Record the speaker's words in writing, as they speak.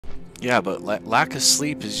Yeah, but lack of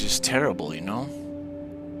sleep is just terrible, you know?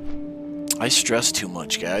 I stress too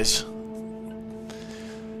much, guys.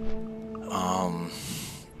 I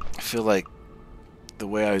feel like the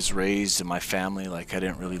way I was raised in my family, like I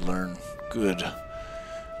didn't really learn good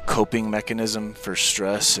coping mechanism for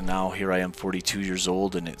stress, and now here I am 42 years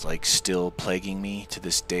old and it's like still plaguing me to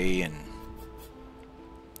this day, and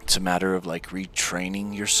it's a matter of like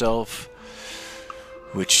retraining yourself,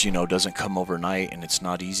 which, you know, doesn't come overnight and it's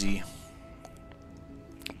not easy.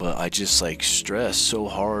 But I just like stress so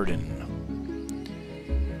hard and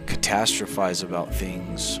catastrophize about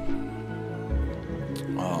things.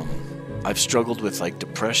 I've struggled with like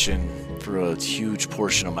depression for a huge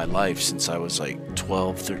portion of my life since I was like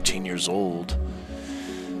 12, 13 years old.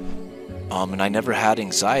 And I never had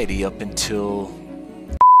anxiety up until,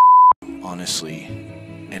 honestly,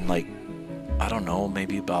 and like, I don't know,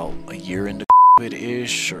 maybe about a year into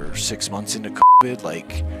COVID-ish or 6 months into COVID,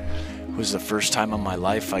 like, it was the first time in my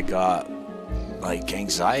life I got like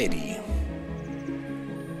anxiety.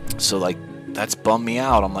 So like, that's bummed me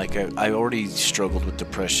out. I'm like, I already struggled with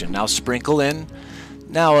depression. Now sprinkle in,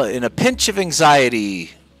 now in a pinch of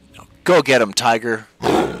anxiety. Go get him, Tiger.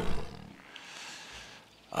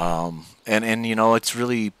 And you know, it's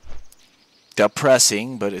really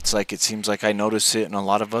depressing, but it's like, it seems like I notice it in a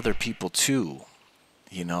lot of other people too.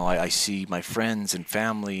 You know, I see my friends and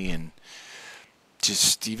family and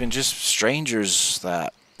just even just strangers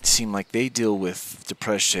that seem like they deal with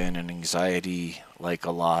depression and anxiety like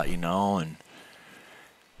a lot, you know, and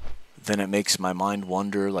then it makes my mind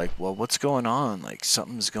wonder, like, well, what's going on? Like,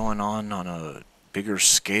 something's going on a bigger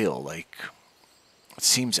scale. Like, it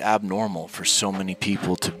seems abnormal for so many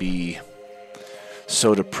people to be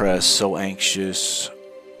so depressed, so anxious.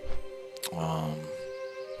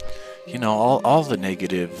 You know, all the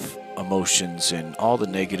negative emotions and all the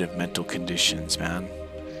negative mental conditions, man.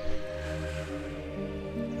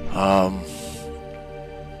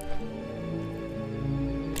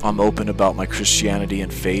 I'm open about my Christianity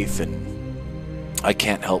and faith, and I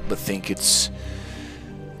can't help but think these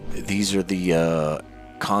are the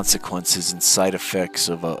consequences and side effects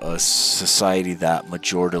of a society that the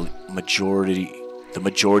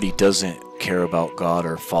majority doesn't care about God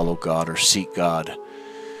or follow God or seek God,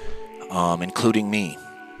 including me.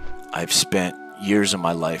 I've spent years of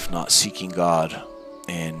my life not seeking God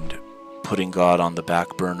and putting God on the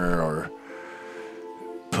back burner, or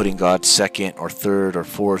putting God second or third or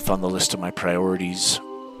fourth on the list of my priorities.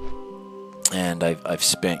 And I've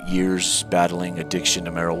spent years battling addiction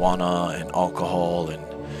to marijuana and alcohol, and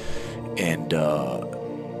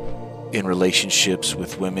in relationships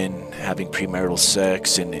with women, having premarital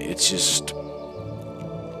sex, and it's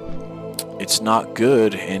not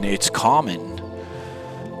good, and it's common.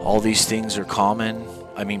 All these things are common.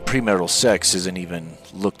 I mean, premarital sex isn't even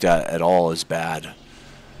looked at all as bad.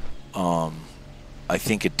 I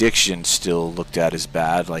think addiction's still looked at as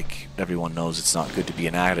bad. Like, everyone knows it's not good to be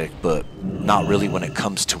an addict, but not really when it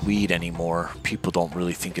comes to weed anymore. People don't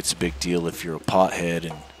really think it's a big deal if you're a pothead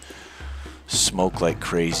and smoke like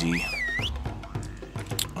crazy.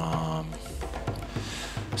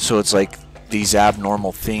 So it's like these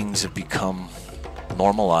abnormal things have become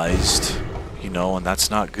normalized, you know, and that's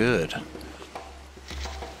not good.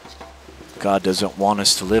 God doesn't want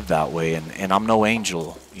us to live that way, and I'm no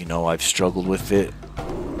angel. You know, I've struggled with it,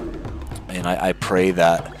 and I pray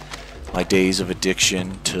that my days of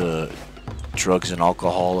addiction to drugs and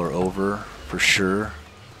alcohol are over, for sure.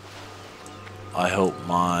 I hope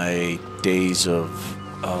my days of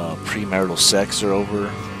premarital sex are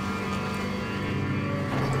over.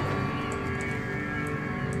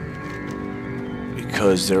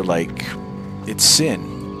 Because they're like, it's sin,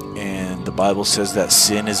 and the Bible says that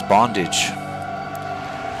sin is bondage,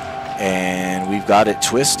 and we've got it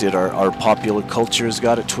twisted. Our popular culture has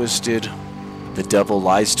got it twisted. The devil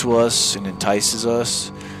lies to us and entices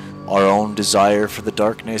us. Our own desire for the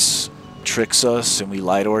darkness tricks us, and we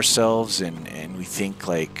lie to ourselves, and we think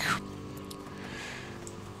like,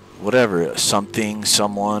 whatever, something,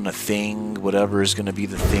 someone, a thing, whatever is going to be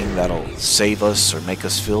the thing that'll save us or make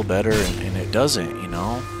us feel better, and it doesn't, you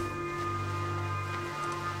know?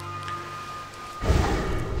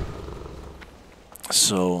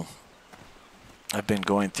 So, I've been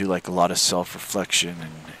going through like a lot of self-reflection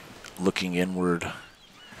and looking inward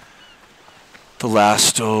the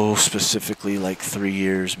last, specifically like 3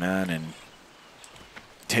 years, man, and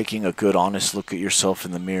taking a good, honest look at yourself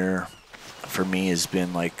in the mirror, for me, has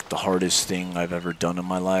been like the hardest thing I've ever done in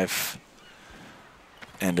my life.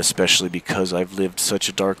 And especially because I've lived such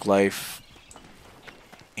a dark life.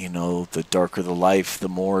 You know, the darker the life, the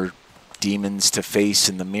more demons to face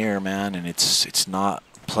in the mirror, man, and it's not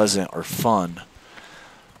pleasant or fun,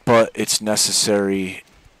 but it's necessary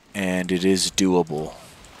and it is doable,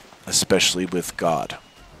 especially with God,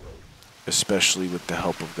 especially with the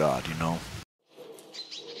help of God, you know?